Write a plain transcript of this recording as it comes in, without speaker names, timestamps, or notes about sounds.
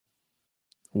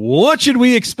What should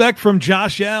we expect from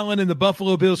Josh Allen and the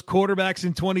Buffalo Bills quarterbacks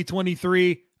in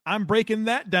 2023? I'm breaking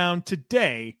that down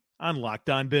today on Locked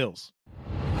On Bills.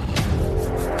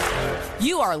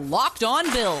 You are Locked On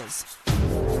Bills,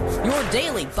 your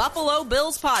daily Buffalo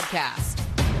Bills podcast.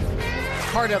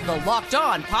 Part of the Locked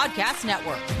On Podcast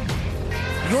Network,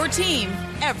 your team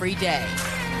every day.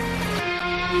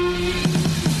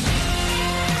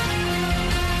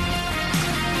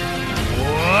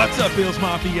 What's up, Bills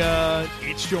Mafia?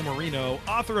 It's Joe Marino,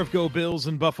 author of Go Bills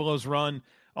and Buffalo's Run,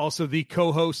 also the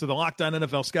co-host of the Locked On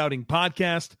NFL Scouting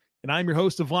podcast, and I'm your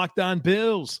host of Locked On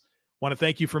Bills. Want to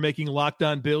thank you for making Locked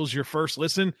On Bills your first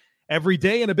listen every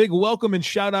day, and a big welcome and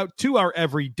shout out to our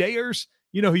everydayers.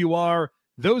 You know who you are.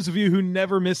 Those of you who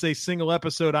never miss a single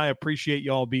episode, I appreciate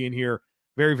you all being here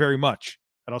very, very much.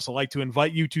 I'd also like to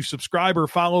invite you to subscribe or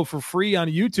follow for free on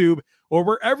YouTube or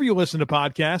wherever you listen to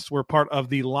podcasts. We're part of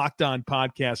the Locked On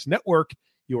Podcast Network,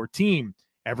 your team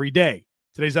every day.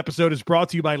 Today's episode is brought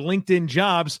to you by LinkedIn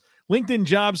Jobs. LinkedIn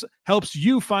Jobs helps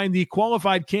you find the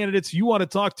qualified candidates you want to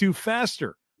talk to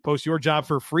faster. Post your job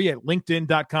for free at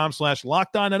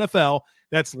linkedin.com/LockedOnNFL.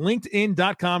 That's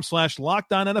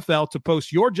linkedin.com/LockedOnNFL to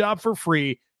post your job for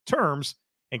free. Terms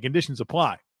and conditions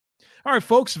apply. All right,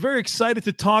 folks, very excited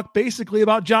to talk basically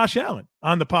about Josh Allen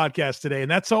on the podcast today. And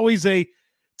that's always a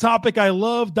topic I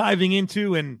love diving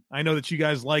into. And I know that you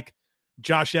guys like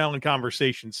Josh Allen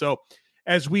conversation. So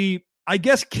as we, I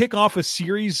guess, kick off a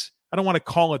series, I don't want to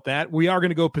call it that. We are going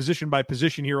to go position by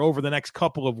position here over the next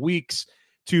couple of weeks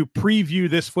to preview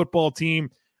this football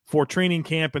team for training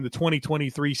camp in the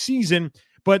 2023 season.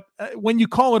 But when you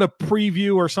call it a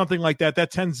preview or something like that,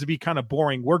 that tends to be kind of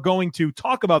boring. We're going to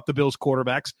talk about the Bills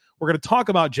quarterbacks. We're going to talk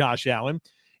about Josh Allen,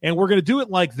 and we're going to do it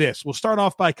like this. We'll start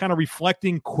off by kind of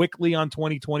reflecting quickly on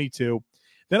 2022.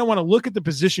 Then I want to look at the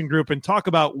position group and talk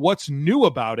about what's new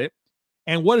about it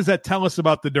and what does that tell us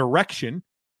about the direction.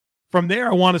 From there,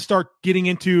 I want to start getting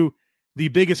into the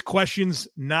biggest questions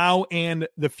now and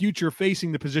the future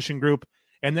facing the position group,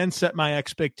 and then set my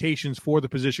expectations for the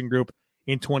position group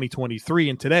in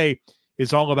 2023. And today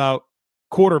is all about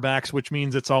quarterbacks, which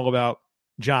means it's all about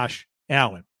Josh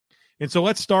Allen. And so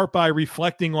let's start by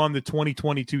reflecting on the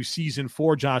 2022 season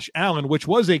for Josh Allen, which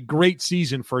was a great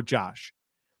season for Josh.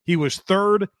 He was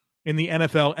third in the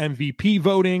NFL MVP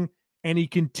voting, and he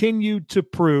continued to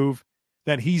prove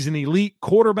that he's an elite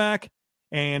quarterback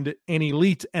and an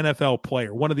elite NFL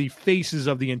player, one of the faces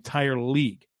of the entire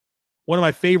league. One of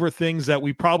my favorite things that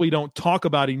we probably don't talk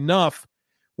about enough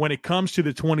when it comes to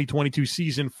the 2022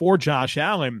 season for Josh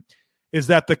Allen is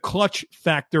that the clutch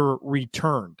factor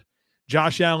returned.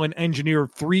 Josh Allen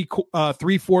engineered three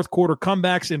fourth quarter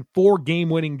comebacks and 4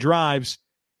 game-winning drives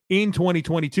in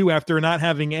 2022 after not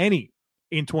having any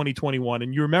in 2021.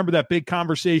 And you remember that big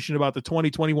conversation about the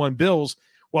 2021 Bills.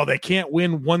 Well, they can't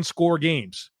win one-score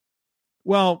games.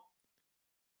 Well,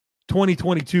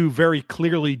 2022 very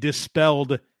clearly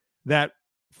dispelled that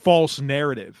false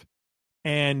narrative.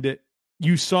 And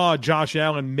you saw Josh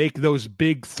Allen make those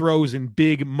big throws in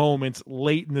big moments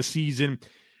late in the season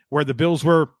where the Bills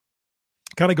were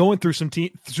kind of going through some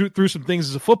things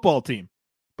as a football team.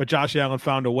 But Josh Allen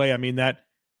found a way. I mean, that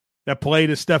play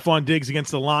to Stephon Diggs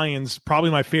against the Lions,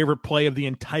 probably my favorite play of the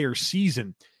entire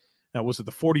season. That was at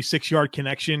the 46-yard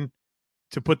connection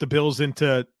to put the Bills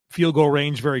into field goal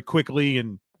range very quickly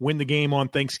and win the game on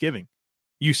Thanksgiving.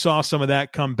 You saw some of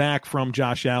that come back from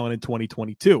Josh Allen in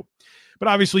 2022. But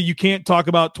obviously you can't talk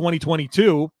about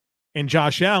 2022 and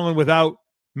Josh Allen without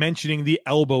mentioning the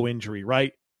elbow injury,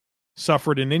 right?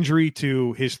 Suffered an injury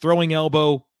to his throwing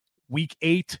elbow week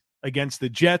 8 against the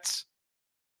Jets.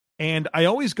 And I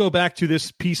always go back to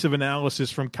this piece of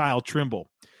analysis from Kyle Trimble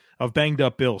of Banged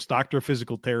Up Bills, Doctor of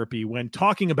Physical Therapy, when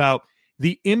talking about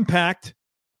the impact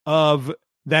of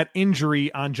that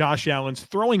injury on Josh Allen's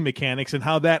throwing mechanics and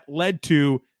how that led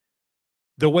to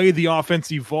the way the offense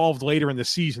evolved later in the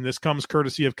season. This comes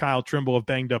courtesy of Kyle Trimble of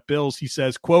Banged Up Bills. He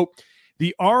says, quote,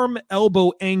 "The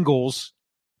arm-elbow angles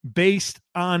based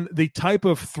on the type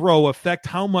of throw affect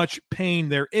how much pain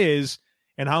there is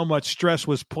and how much stress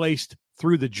was placed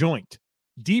through the joint.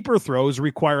 Deeper throws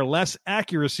require less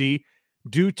accuracy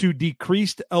due to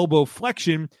decreased elbow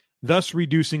flexion, thus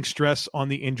reducing stress on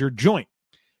the injured joint.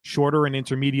 Shorter and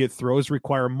intermediate throws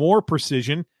require more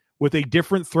precision, with a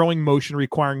different throwing motion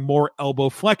requiring more elbow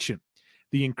flexion.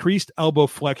 The increased elbow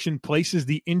flexion places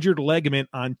the injured ligament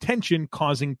on tension,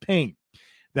 causing pain.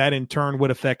 That in turn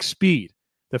would affect speed.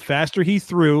 The faster he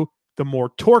threw, the more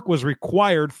torque was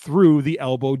required through the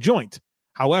elbow joint.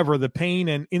 However, the pain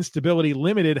and instability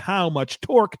limited how much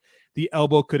torque the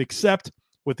elbow could accept,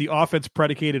 with the offense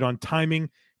predicated on timing,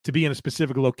 to be in a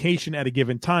specific location at a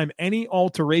given time. Any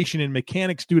alteration in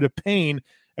mechanics due to pain,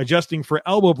 adjusting for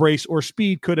elbow brace or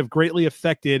speed could have greatly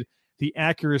affected the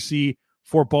accuracy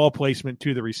for ball placement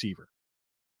to the receiver.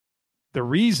 A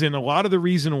lot of the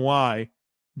reason why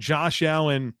Josh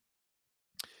Allen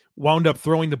wound up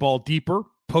throwing the ball deeper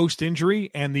post-injury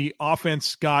and the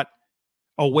offense got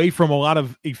away from a lot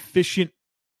of efficient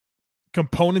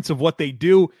components of what they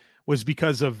do was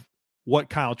because of what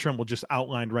Kyle Trimble just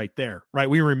outlined right there, right?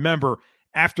 We remember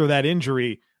after that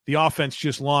injury, the offense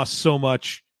just lost so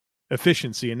much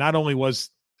efficiency. And not only was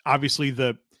obviously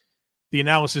the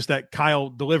analysis that Kyle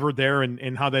delivered there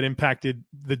and how that impacted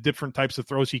the different types of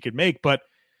throws he could make, but,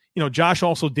 Josh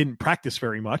also didn't practice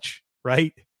very much,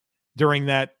 right? During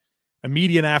that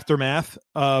immediate aftermath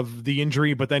of the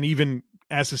injury, but then even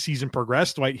as the season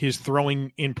progressed, right, his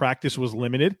throwing in practice was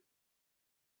limited.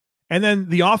 And then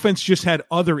the offense just had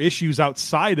other issues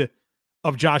outside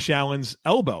of Josh Allen's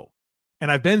elbow.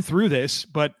 And I've been through this,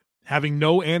 but having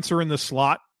no answer in the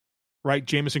slot, right?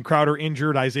 Jamison Crowder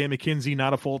injured, Isaiah McKenzie,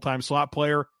 not a full-time slot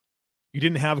player. You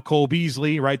didn't have Cole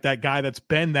Beasley, right? That guy that's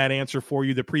been that answer for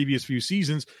you the previous few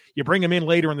seasons. You bring him in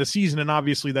later in the season, and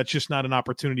obviously that's just not an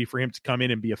opportunity for him to come in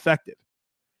and be effective.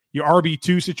 Your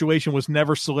RB2 situation was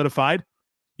never solidified.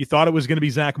 You thought it was going to be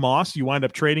Zach Moss. You wind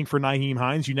up trading for Nyheim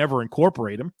Hines. You never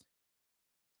incorporate him.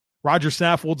 Roger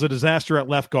Saffold's a disaster at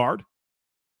left guard.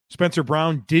 Spencer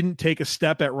Brown didn't take a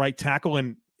step at right tackle.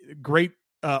 And great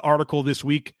article this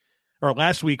week or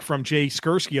last week from Jay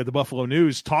Skursky of the Buffalo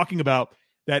News talking about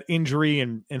that injury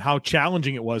and how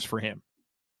challenging it was for him.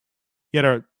 He had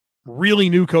a really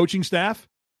new coaching staff,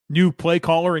 new play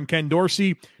caller in Ken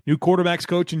Dorsey, new quarterbacks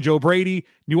coach in Joe Brady,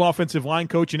 new offensive line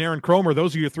coach in Aaron Kromer.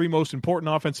 Those are your three most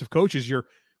important offensive coaches, your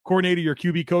coordinator, your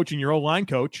QB coach, and your O-line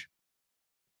coach.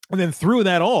 And then through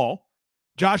that all,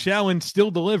 Josh Allen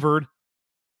still delivered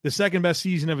the second best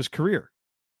season of his career.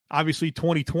 Obviously,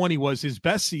 2020 was his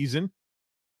best season,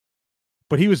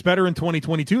 but he was better in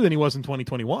 2022 than he was in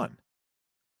 2021.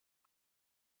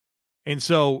 And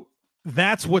so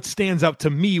that's what stands out to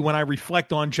me when I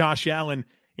reflect on Josh Allen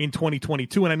in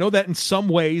 2022. And I know that in some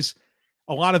ways,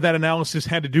 a lot of that analysis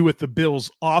had to do with the Bills'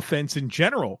 offense in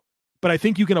general, but I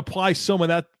think you can apply so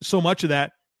much of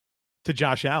that to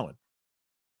Josh Allen.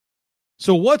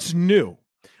 So what's new?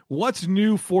 What's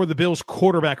new for the Bills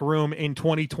quarterback room in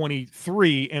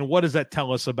 2023, and what does that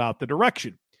tell us about the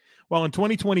direction? Well, in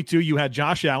 2022, you had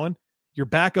Josh Allen, your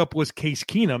backup was Case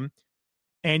Keenum,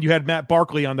 and you had Matt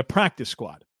Barkley on the practice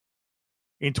squad.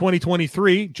 In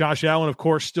 2023, Josh Allen, of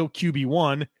course, still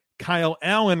QB1. Kyle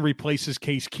Allen replaces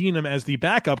Case Keenum as the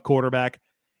backup quarterback,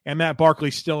 and Matt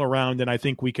Barkley's still around, and I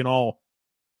think we can all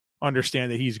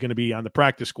understand that he's going to be on the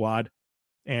practice squad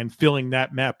and filling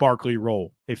that Matt Barkley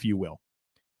role, if you will.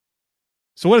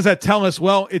 So what does that tell us?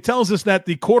 Well, it tells us that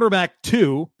the quarterback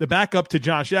 2, the backup to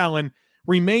Josh Allen,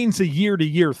 remains a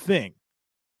year-to-year thing.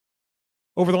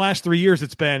 Over the last 3 years,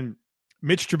 it's been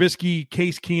Mitch Trubisky,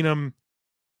 Case Keenum,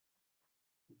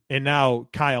 and now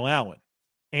Kyle Allen.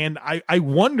 And I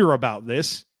wonder about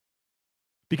this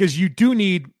because you do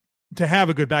need to have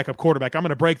a good backup quarterback. I'm going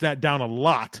to break that down a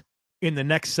lot in the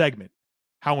next segment,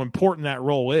 how important that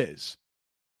role is.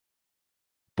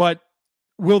 But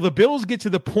will the Bills get to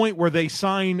the point where they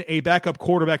sign a backup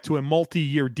quarterback to a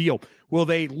multi-year deal? Will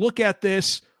they look at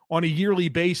this on a yearly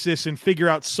basis and figure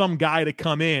out some guy to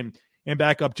come in and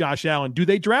back up Josh Allen? Do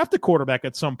they draft a quarterback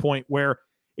at some point where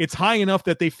it's high enough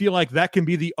that they feel like that can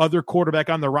be the other quarterback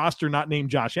on the roster not named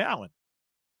Josh Allen?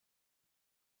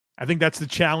 I think that's the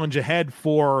challenge ahead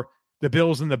for the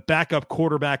Bills in the backup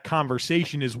quarterback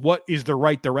conversation is what is the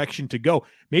right direction to go.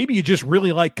 Maybe you just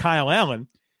really like Kyle Allen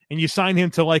and you sign him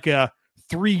to like a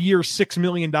 3-year, $6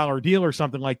 million deal or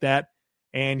something like that,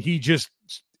 and he just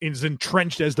is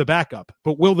entrenched as the backup.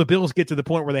 But will the Bills get to the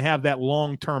point where they have that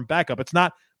long-term backup? It's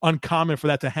not uncommon for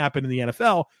that to happen in the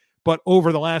NFL, but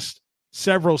over the last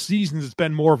several seasons, it's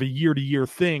been more of a year-to-year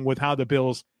thing with how the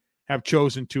Bills have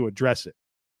chosen to address it.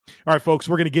 All right, folks,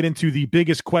 we're going to get into the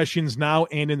biggest questions now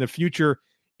and in the future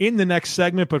in the next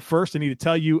segment. But first, I need to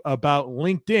tell you about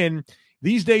LinkedIn.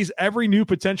 These days, every new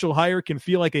potential hire can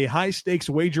feel like a high-stakes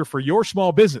wager for your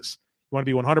small business. You want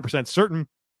to be 100% certain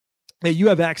that you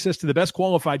have access to the best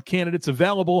qualified candidates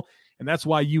available, and that's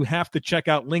why you have to check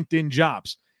out LinkedIn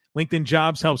Jobs. LinkedIn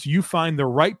Jobs helps you find the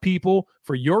right people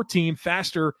for your team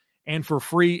faster and for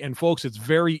free. And folks, it's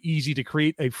very easy to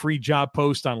create a free job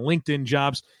post on LinkedIn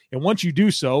Jobs. And once you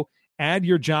do so, add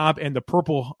your job and the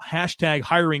purple hashtag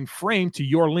hiring frame to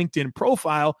your LinkedIn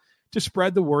profile to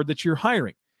spread the word that you're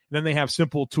hiring. And then they have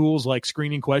simple tools like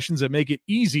screening questions that make it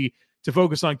easy to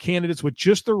focus on candidates with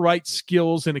just the right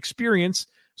skills and experience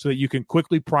so that you can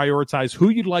quickly prioritize who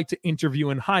you'd like to interview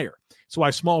and hire. That's why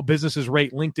small businesses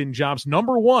rate LinkedIn Jobs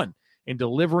number one in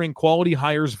delivering quality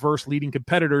hires versus leading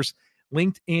competitors.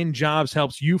 LinkedIn Jobs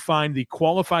helps you find the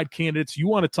qualified candidates you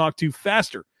want to talk to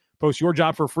faster. Post your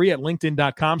job for free at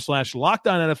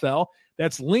linkedin.com/LockedOnNFL.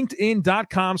 That's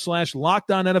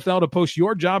linkedin.com/LockedOnNFL to post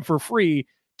your job for free.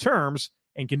 Terms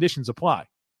and conditions apply.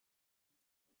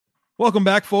 Welcome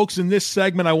back, folks. In this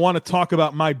segment, I want to talk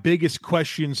about my biggest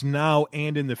questions now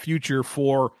and in the future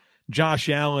for Josh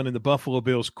Allen and the Buffalo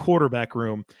Bills quarterback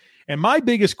room. And my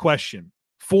biggest question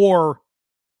for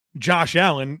Josh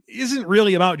Allen isn't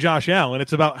really about Josh Allen.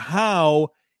 It's about how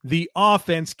the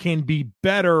offense can be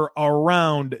better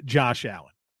around Josh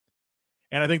Allen.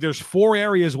 And I think there's 4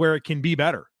 areas where it can be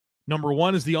better. Number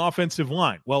one is the offensive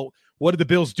line. Well, what did the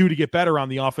Bills do to get better on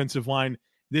the offensive line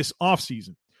this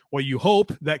offseason? Well, you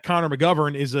hope that Connor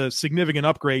McGovern is a significant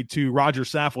upgrade to Roger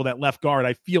Saffold at left guard.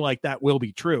 I feel like that will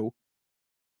be true.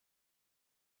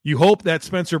 You hope that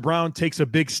Spencer Brown takes a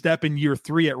big step in year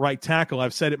 3 at right tackle.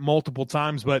 I've said it multiple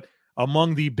times, but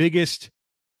among the biggest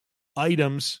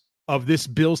items of this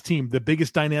Bills team, the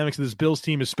biggest dynamics of this Bills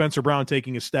team is Spencer Brown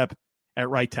taking a step at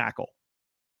right tackle.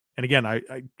 And again, I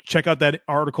check out that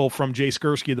article from Jay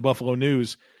Skursky of the Buffalo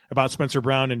News about Spencer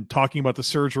Brown and talking about the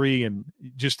surgery and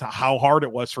just how hard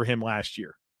it was for him last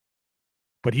year.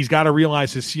 But he's got to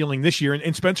realize his ceiling this year.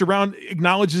 And Spencer Brown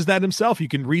acknowledges that himself. You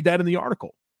can read that in the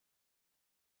article.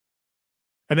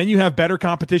 And then you have better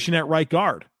competition at right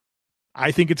guard.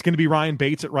 I think it's going to be Ryan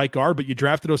Bates at right guard, but you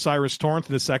drafted Osiris Torrance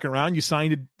in the second round. You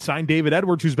signed David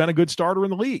Edwards, who's been a good starter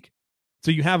in the league.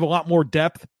 So you have a lot more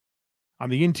depth on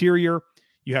the interior.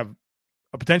 You have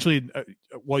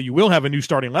you will have a new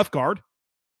starting left guard,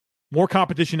 more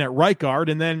competition at right guard,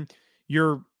 and then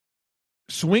your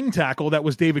swing tackle that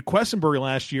was David Quessenberry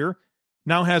last year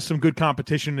now has some good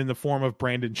competition in the form of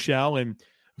Brandon Shell and,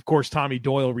 of course, Tommy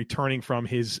Doyle returning from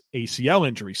his ACL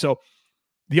injury. So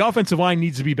the offensive line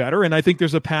needs to be better, and I think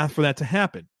there's a path for that to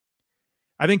happen.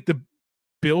 I think the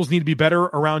Bills need to be better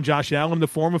around Josh Allen in the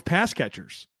form of pass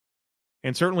catchers.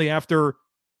 And certainly after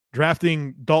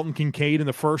drafting Dalton Kincaid in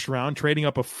the first round, trading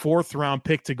up a 4th-round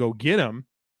pick to go get him,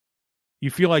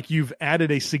 you feel like you've added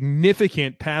a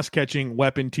significant pass-catching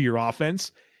weapon to your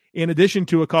offense, in addition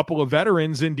to a couple of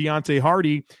veterans in Deontay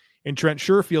Hardy and Trent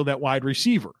Sherfield at wide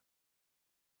receiver.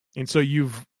 And so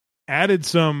you've added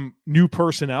some new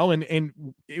personnel, and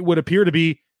it would appear to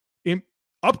be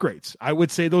upgrades. I would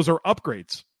say those are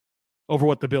upgrades over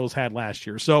what the Bills had last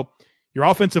year. So your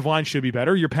offensive line should be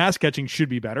better. Your pass catching should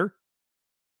be better.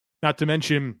 Not to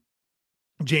mention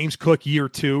James Cook year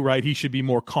 2, right? He should be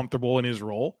more comfortable in his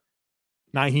role.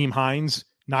 Nyheim Hines,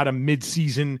 not a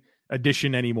midseason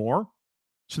addition anymore.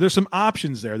 So there's some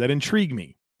options there that intrigue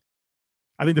me.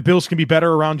 I think the Bills can be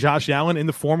better around Josh Allen in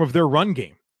the form of their run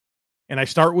game. And I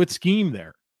start with scheme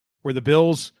there, where the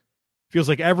Bills feels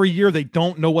like every year they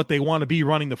don't know what they want to be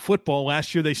running the football.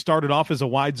 Last year they started off as a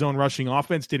wide zone rushing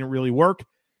offense, didn't really work,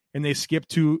 and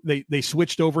they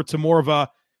switched over to more of a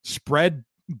spread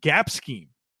gap scheme.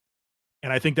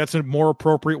 And I think that's a more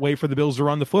appropriate way for the Bills to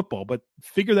run the football, but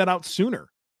figure that out sooner.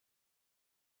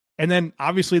 And then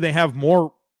obviously they have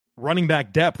more running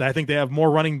back depth. I think they have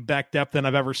more running back depth than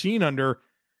I've ever seen under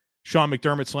Sean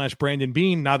McDermott / Brandon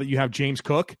Beane, now that you have James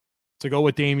Cook to go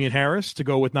with Damian Harris, to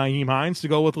go with Nyheim Hines, to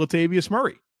go with Latavius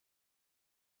Murray.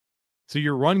 So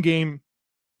your run game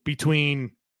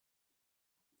between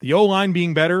the O-line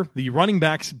being better, the running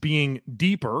backs being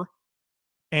deeper,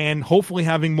 and hopefully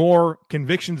having more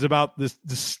convictions about the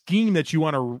scheme that you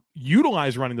want to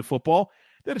utilize running the football,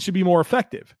 that it should be more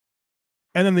effective.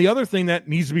 And then the other thing that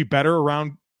needs to be better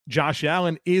around Josh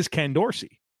Allen is Ken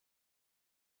Dorsey.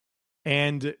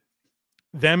 And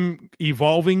them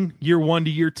evolving year 1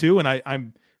 to year 2, and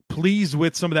I'm pleased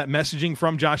with some of that messaging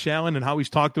from Josh Allen and how he's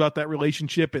talked about that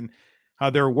relationship and how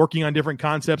they're working on different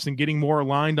concepts and getting more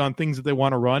aligned on things that they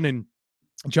want to run, and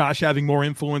Josh having more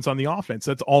influence on the offense.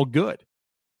 That's all good.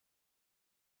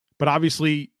 But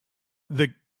obviously, the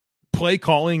play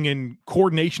calling and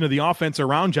coordination of the offense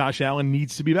around Josh Allen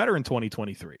needs to be better in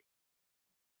 2023.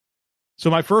 So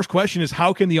my first question is,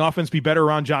 how can the offense be better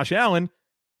around Josh Allen?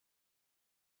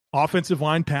 Offensive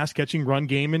line, pass catching, run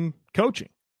game, and coaching.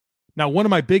 Now, one of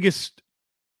my biggest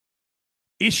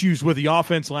issues with the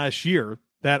offense last year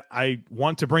that I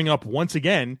want to bring up once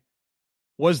again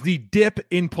was the dip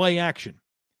in play action.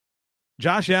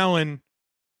 Josh Allen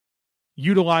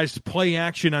utilized play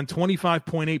action on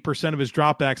 25.8% of his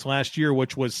dropbacks last year,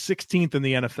 which was 16th in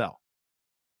the NFL.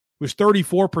 It was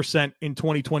 34% in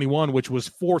 2021, which was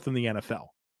 4th in the NFL.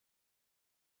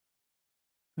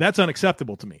 That's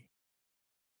unacceptable to me.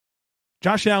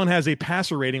 Josh Allen has a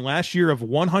passer rating last year of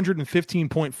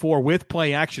 115.4 with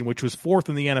play action, which was 4th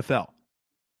in the NFL.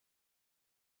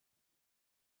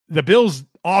 The Bills'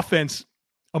 offense,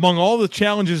 among all the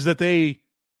challenges that they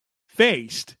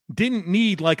faced, didn't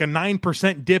need like a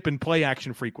 9% dip in play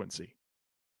action frequency.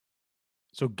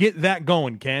 So get that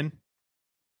going, Ken.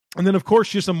 And then, of course,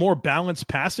 just a more balanced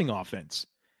passing offense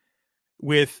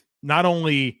with not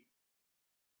only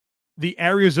the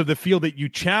areas of the field that you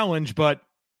challenge, but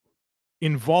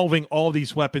involving all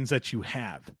these weapons that you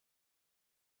have.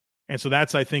 And so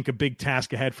that's, I think, a big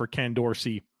task ahead for Ken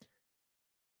Dorsey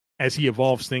as he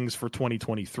evolves things for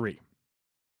 2023.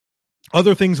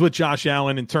 Other things with Josh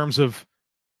Allen in terms of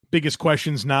biggest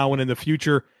questions now and in the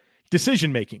future,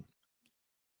 decision-making.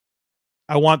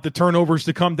 I want the turnovers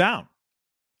to come down.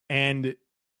 And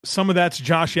some of that's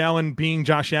Josh Allen being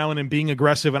Josh Allen and being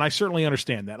aggressive, and I certainly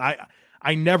understand that.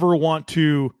 I never want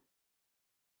to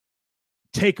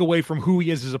take away from who he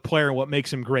is as a player and what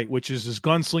makes him great, which is his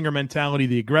gunslinger mentality,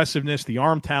 the aggressiveness, the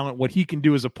arm talent. What he can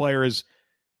do as a player is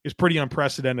pretty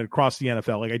unprecedented across the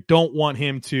NFL. Like, I don't want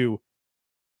him to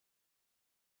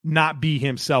not be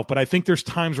himself, but I think there's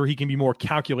times where he can be more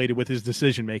calculated with his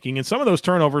decision-making. And some of those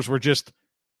turnovers were just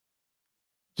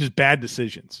bad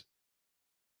decisions.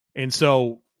 And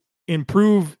so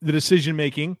improve the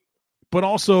decision-making, but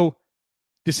also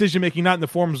decision-making not in the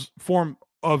form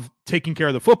of taking care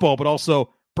of the football, but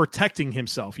also protecting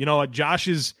himself. You know, Josh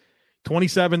is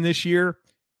 27 this year,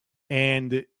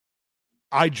 and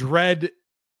I dread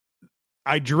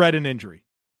an injury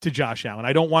to Josh Allen.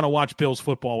 I don't want to watch Bills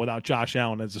football without Josh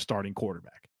Allen as a starting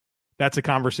quarterback. That's a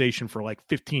conversation for like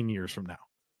 15 years from now.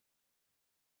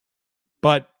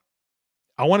 But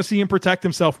I want to see him protect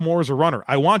himself more as a runner.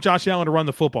 I want Josh Allen to run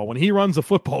the football. When he runs the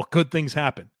football, good things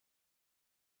happen.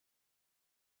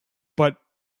 But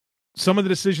some of the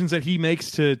decisions that he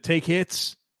makes to take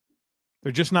hits,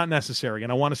 they're just not necessary,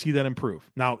 and I want to see that improve.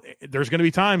 Now, there's going to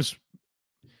be times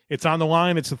it's on the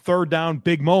line, it's a third down,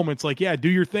 big moments, like, yeah, do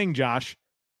your thing, Josh.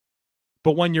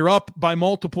 But when you're up by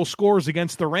multiple scores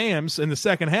against the Rams in the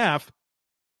second half,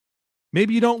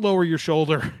 maybe you don't lower your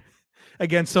shoulder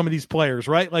against some of these players,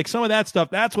 right? Like some of that stuff,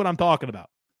 that's what I'm talking about.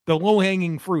 The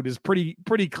low-hanging fruit is pretty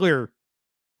clear.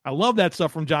 I love that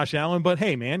stuff from Josh Allen, but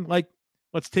hey, man, like,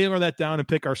 let's tailor that down and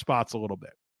pick our spots a little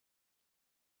bit.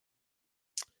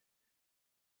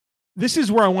 This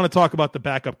is where I want to talk about the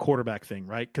backup quarterback thing,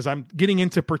 right? Because I'm getting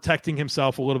into protecting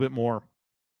himself a little bit more.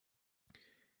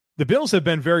 The Bills have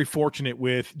been very fortunate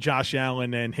with Josh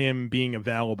Allen and him being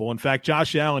available. In fact,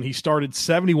 Josh Allen, he started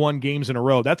 71 games in a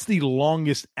row. That's the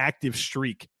longest active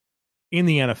streak in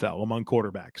the NFL among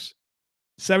quarterbacks.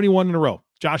 71 in a row.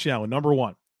 Josh Allen, number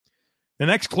one. The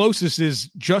next closest is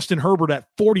Justin Herbert at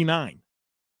 49.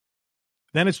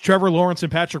 Then it's Trevor Lawrence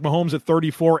and Patrick Mahomes at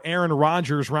 34. Aaron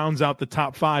Rodgers rounds out the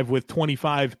top 5 with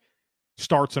 25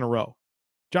 starts in a row.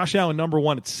 Josh Allen, number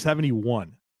one at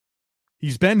 71.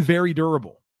 He's been very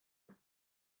durable.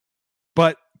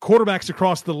 But quarterbacks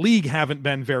across the league haven't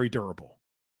been very durable.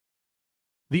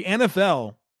 The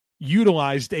NFL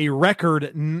utilized a record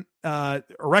amount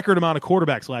of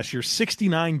quarterbacks last year.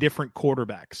 69 different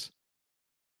quarterbacks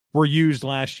were used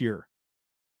last year.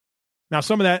 Now,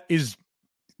 some of that is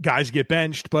guys get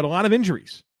benched, but a lot of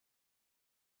injuries.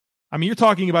 I mean, you're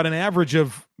talking about an average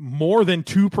of more than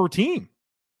 2 per team.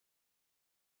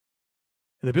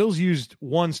 And the Bills used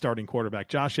one starting quarterback,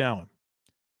 Josh Allen,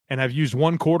 and have used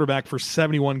one quarterback for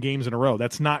 71 games in a row.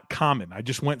 That's not common. I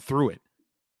just went through it.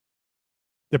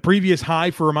 The previous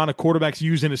high for amount of quarterbacks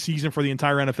used in a season for the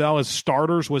entire NFL as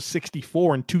starters was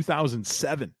 64 in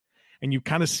 2007. And you've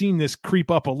kind of seen this creep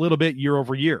up a little bit year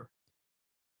over year.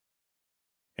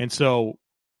 And so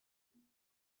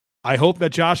I hope that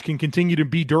Josh can continue to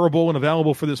be durable and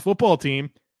available for this football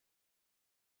team.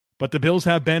 But the Bills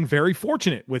have been very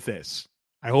fortunate with this.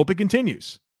 I hope it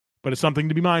continues, but it's something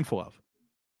to be mindful of.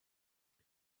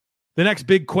 The next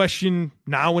big question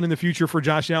now and in the future for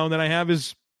Josh Allen that I have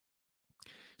is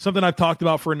something I've talked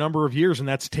about for a number of years, and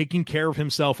that's taking care of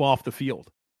himself off the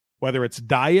field, whether it's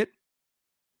diet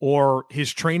or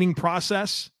his training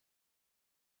process.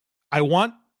 I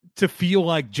want to feel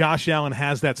like Josh Allen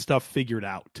has that stuff figured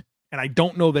out, and I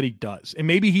don't know that he does. And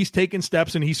maybe he's taken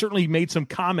steps, and he certainly made some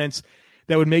comments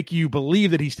that would make you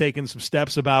believe that he's taken some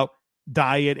steps about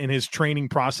diet and his training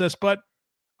process, but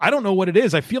I don't know what it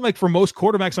is. I feel like for most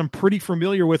quarterbacks, I'm pretty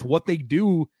familiar with what they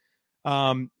do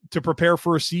to prepare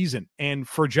for a season. And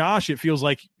for Josh, it feels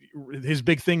like his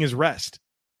big thing is rest.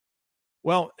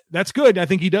 Well, that's good. I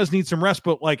think he does need some rest,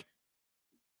 but like,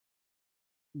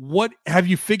 what have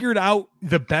you figured out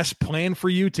the best plan for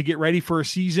you to get ready for a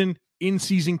season,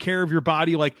 in-season care of your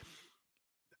body? Like,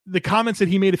 the comments that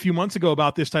he made a few months ago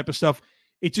about this type of stuff,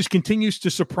 it just continues to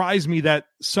surprise me that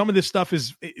some of this stuff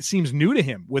it seems new to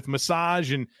him with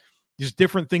massage and just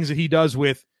different things that he does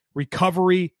with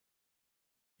recovery.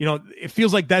 You know, it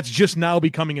feels like that's just now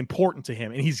becoming important to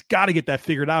him, and he's got to get that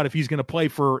figured out if he's going to play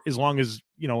for as long as,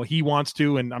 you know, he wants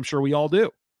to, and I'm sure we all do.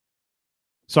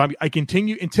 So I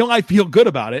continue until I feel good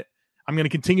about it. I'm going to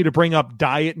continue to bring up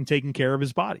diet and taking care of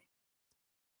his body.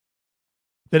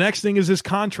 The next thing is his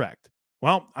contract.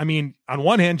 Well, I mean, on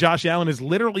one hand, Josh Allen is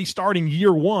literally starting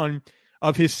year one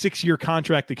of his 6-year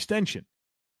contract extension.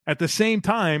 At the same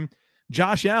time,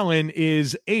 Josh Allen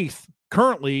is 8th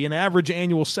currently in average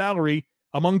annual salary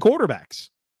among quarterbacks.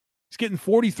 He's getting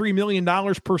 $43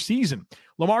 million per season.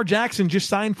 Lamar Jackson just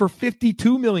signed for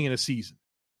 $52 million a season.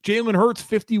 Jalen Hurts,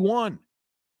 $51.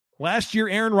 Last year,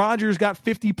 Aaron Rodgers got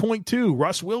 $50.2.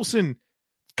 Russ Wilson,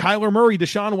 Kyler Murray,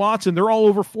 Deshaun Watson, they're all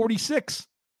over $46.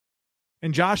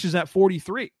 And Josh is at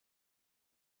 $43.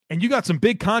 And you got some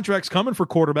big contracts coming for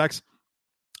quarterbacks.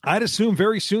 I'd assume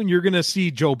very soon you're going to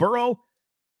see Joe Burrow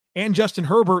and Justin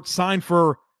Herbert sign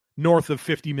for north of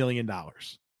 $50 million.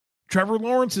 Trevor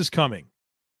Lawrence is coming.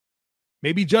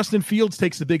 Maybe Justin Fields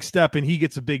takes the big step and he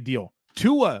gets a big deal.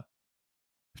 Tua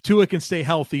can stay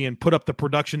healthy and put up the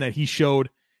production that he showed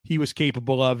he was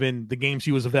capable of in the games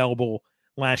he was available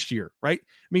last year, right?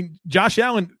 I mean, Josh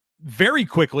Allen very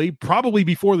quickly, probably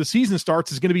before the season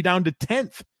starts, is going to be down to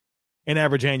 10th in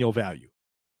average annual value.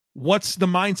 What's the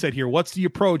mindset here? What's the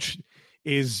approach?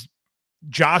 Is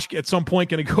Josh at some point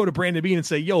going to go to Brandon Beane and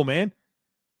say, yo, man,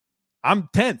 I'm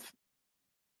 10th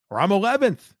or I'm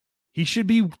 11th. He should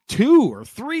be 2 or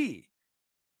 3.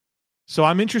 So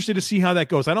I'm interested to see how that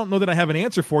goes. I don't know that I have an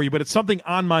answer for you, but it's something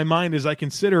on my mind as I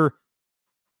consider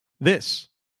this.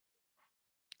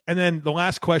 And then the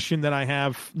last question that I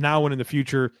have now and in the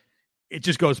future, it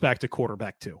just goes back to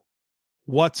quarterback too.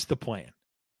 What's the plan?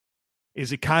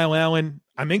 Is it Kyle Allen?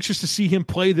 I'm anxious to see him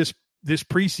play this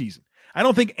preseason. I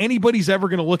don't think anybody's ever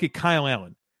going to look at Kyle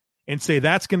Allen and say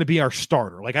that's going to be our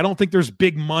starter. Like, I don't think there's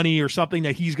big money or something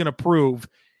that he's going to prove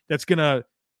that's going to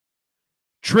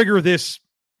trigger this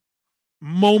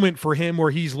moment for him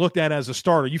where he's looked at as a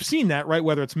starter. You've seen that, right?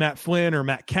 Whether it's Matt Flynn or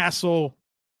Matt Castle,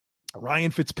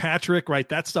 Ryan Fitzpatrick, right?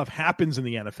 That stuff happens in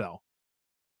the NFL.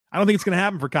 I don't think it's going to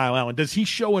happen for Kyle Allen. Does he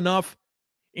show enough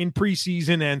in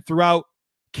preseason and throughout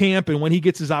camp and when he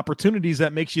gets his opportunities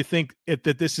that makes you think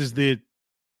that this is the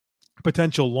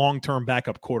potential long-term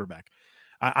backup quarterback?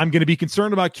 I'm going to be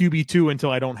concerned about QB2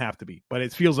 until I don't have to be, but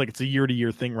it feels like it's a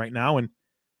year-to-year thing right now, and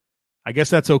I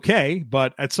guess that's okay,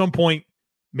 but at some point,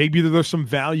 maybe there's some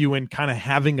value in kind of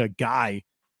having a guy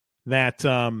that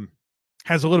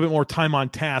has a little bit more time on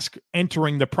task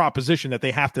entering the proposition that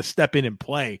they have to step in and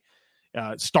play,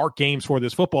 start games for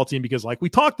this football team, because like we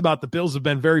talked about, the Bills have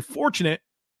been very fortunate,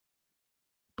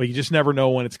 but you just never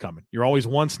know when it's coming. You're always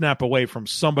one snap away from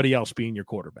somebody else being your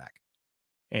quarterback.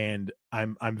 And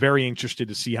I'm very interested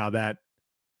to see how that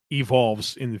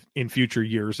evolves in future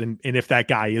years and if that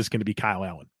guy is going to be Kyle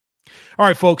Allen. All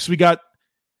right, folks, we got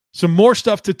some more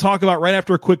stuff to talk about right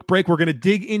after a quick break. We're going to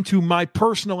dig into my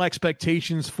personal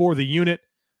expectations for the unit.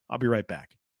 I'll be right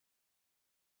back.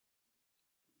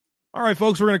 All right,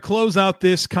 folks, we're going to close out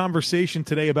this conversation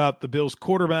today about the Bills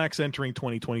quarterbacks entering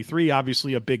 2023.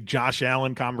 Obviously, a big Josh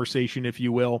Allen conversation, if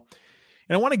you will.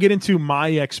 And I want to get into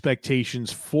my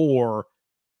expectations for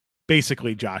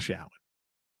basically Josh Allen.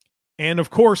 And, of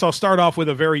course, I'll start off with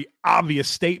a very obvious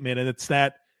statement, and it's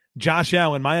that Josh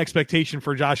Allen, my expectation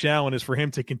for Josh Allen is for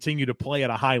him to continue to play at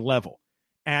a high level,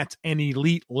 at an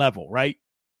elite level, right?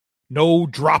 No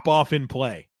drop-off in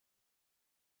play.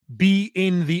 Be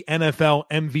in the NFL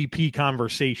MVP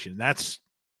conversation. That's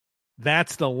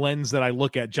the lens that I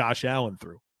look at Josh Allen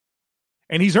through.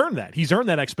 And he's earned that. He's earned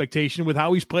that expectation with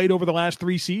how he's played over the last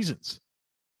 3 seasons.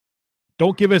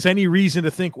 Don't give us any reason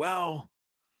to think, well,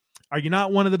 are you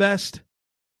not one of the best?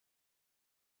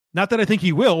 Not that I think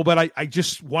he will, but I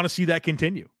just want to see that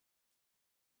continue.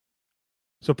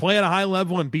 So play at a high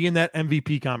level and be in that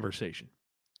MVP conversation.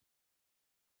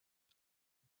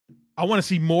 I want to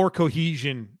see more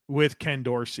cohesion with Ken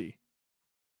Dorsey.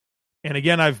 And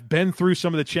again, I've been through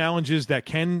some of the challenges that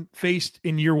Ken faced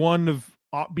in year one of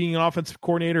being an offensive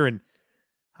coordinator and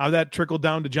how that trickled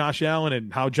down to Josh Allen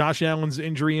and how Josh Allen's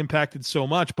injury impacted so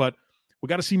much, but we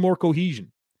got to see more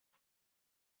cohesion.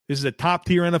 This is a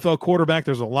top-tier NFL quarterback.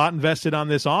 There's a lot invested on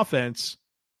this offense.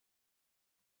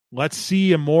 Let's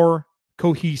see a more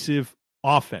cohesive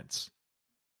offense.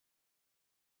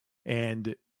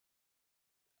 And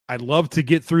I'd love to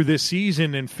get through this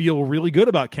season and feel really good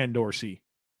about Ken Dorsey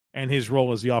and his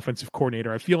role as the offensive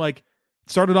coordinator. I feel like it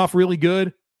started off really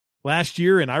good last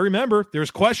year, and I remember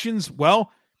there's questions. Well,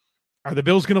 Are the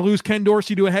Bills going to lose Ken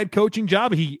Dorsey to a head coaching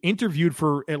job? He interviewed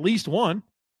for at least one.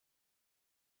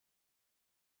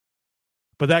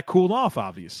 But that cooled off,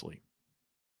 obviously.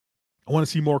 I want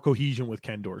to see more cohesion with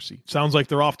Ken Dorsey. Sounds like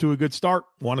they're off to a good start.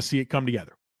 Want to see it come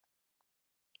together.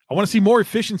 I want to see more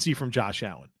efficiency from Josh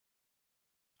Allen.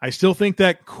 I still think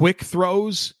that quick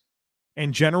throws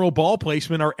and general ball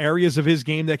placement are areas of his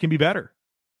game that can be better.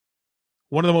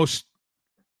 One of the most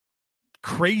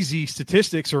crazy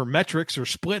statistics or metrics or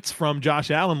splits from Josh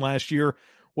Allen last year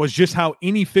was just how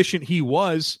inefficient he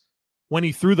was when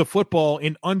he threw the football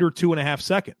in under 2.5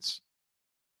 seconds.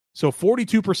 So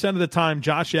 42% of the time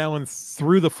Josh Allen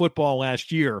threw the football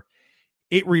last year,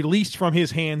 it released from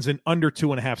his hands in under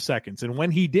 2.5 seconds. And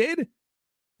when he did,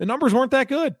 the numbers weren't that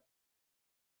good.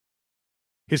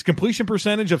 His completion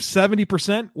percentage of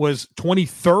 70% was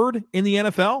 23rd in the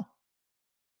NFL.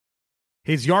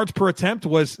 His yards per attempt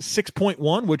was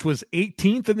 6.1, which was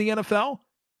 18th in the NFL.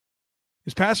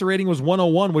 His passer rating was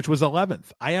 101, which was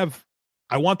 11th.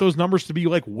 I want those numbers to be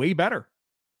like way better.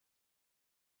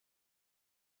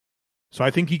 So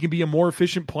I think he can be a more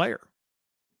efficient player.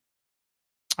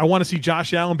 I want to see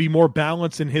Josh Allen be more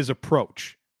balanced in his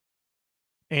approach.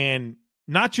 And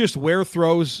not just where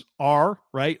throws are,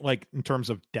 right? Like in terms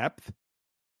of depth,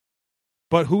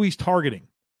 but who he's targeting.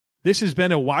 This has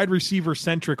been a wide receiver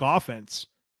centric offense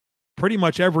pretty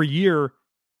much every year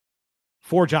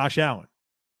for Josh Allen.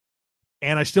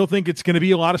 And I still think it's going to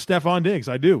be a lot of Stephon Diggs.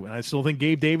 I do. And I still think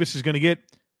Gabe Davis is going to get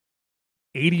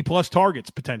 80 plus targets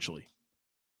potentially.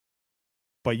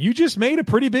 But you just made a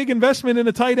pretty big investment in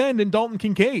a tight end in Dalton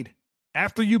Kincaid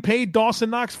after you paid Dawson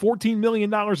Knox $14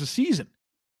 million a season.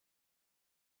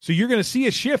 So you're going to see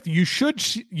a shift. You should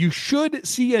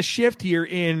see a shift here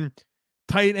in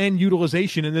tight end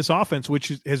utilization in this offense, which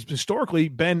has historically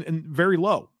been very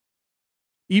low.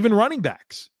 Even running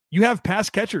backs. You have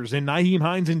pass catchers in Nyheim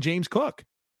Hines and James Cook.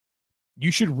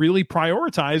 You should really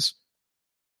prioritize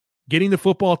getting the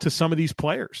football to some of these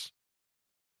players.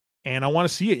 And I want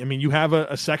to see it. I mean, you have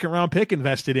a second-round pick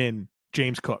invested in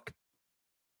James Cook.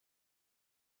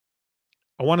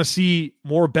 I want to see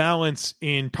more balance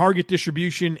in target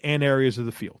distribution and areas of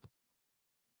the field.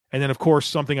 And then, of course,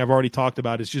 something I've already talked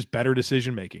about is just better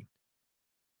decision-making.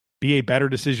 Be a better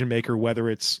decision-maker, whether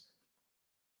it's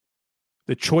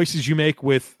the choices you make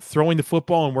with throwing the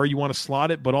football and where you want to slot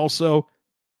it, but also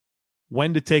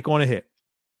when to take on a hit.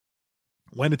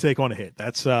 When to take on a hit.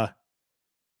 That's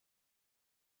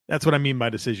what I mean by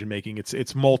decision-making.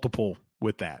 It's multiple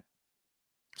with that.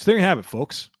 So there you have it,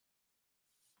 folks.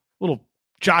 Little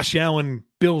Josh Allen,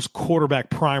 Bills quarterback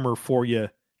primer for you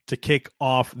to kick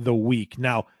off the week.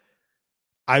 Now,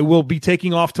 I will be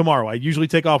taking off tomorrow. I usually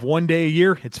take off one day a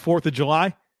year. It's 4th of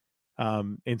July.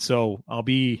 And so I'll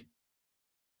be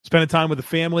spending time with the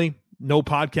family. No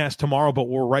podcast tomorrow, but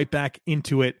we're right back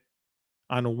into it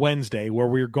on Wednesday, where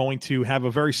we're going to have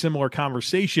a very similar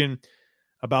conversation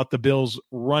about the Bills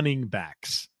running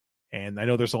backs. And I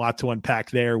know there's a lot to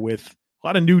unpack there with a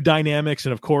lot of new dynamics.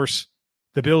 And of course,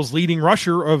 the Bills' leading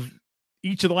rusher of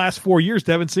each of the last 4 years,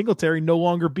 Devin Singletary, no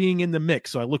longer being in the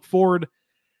mix. So I look forward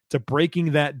to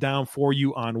breaking that down for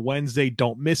you on Wednesday.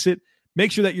 Don't miss it.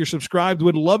 Make sure that you're subscribed.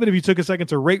 Would love it if you took a second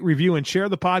to rate, review, and share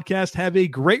the podcast. Have a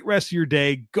great rest of your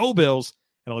day. Go Bills.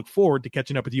 And I look forward to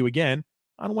catching up with you again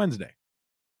on Wednesday.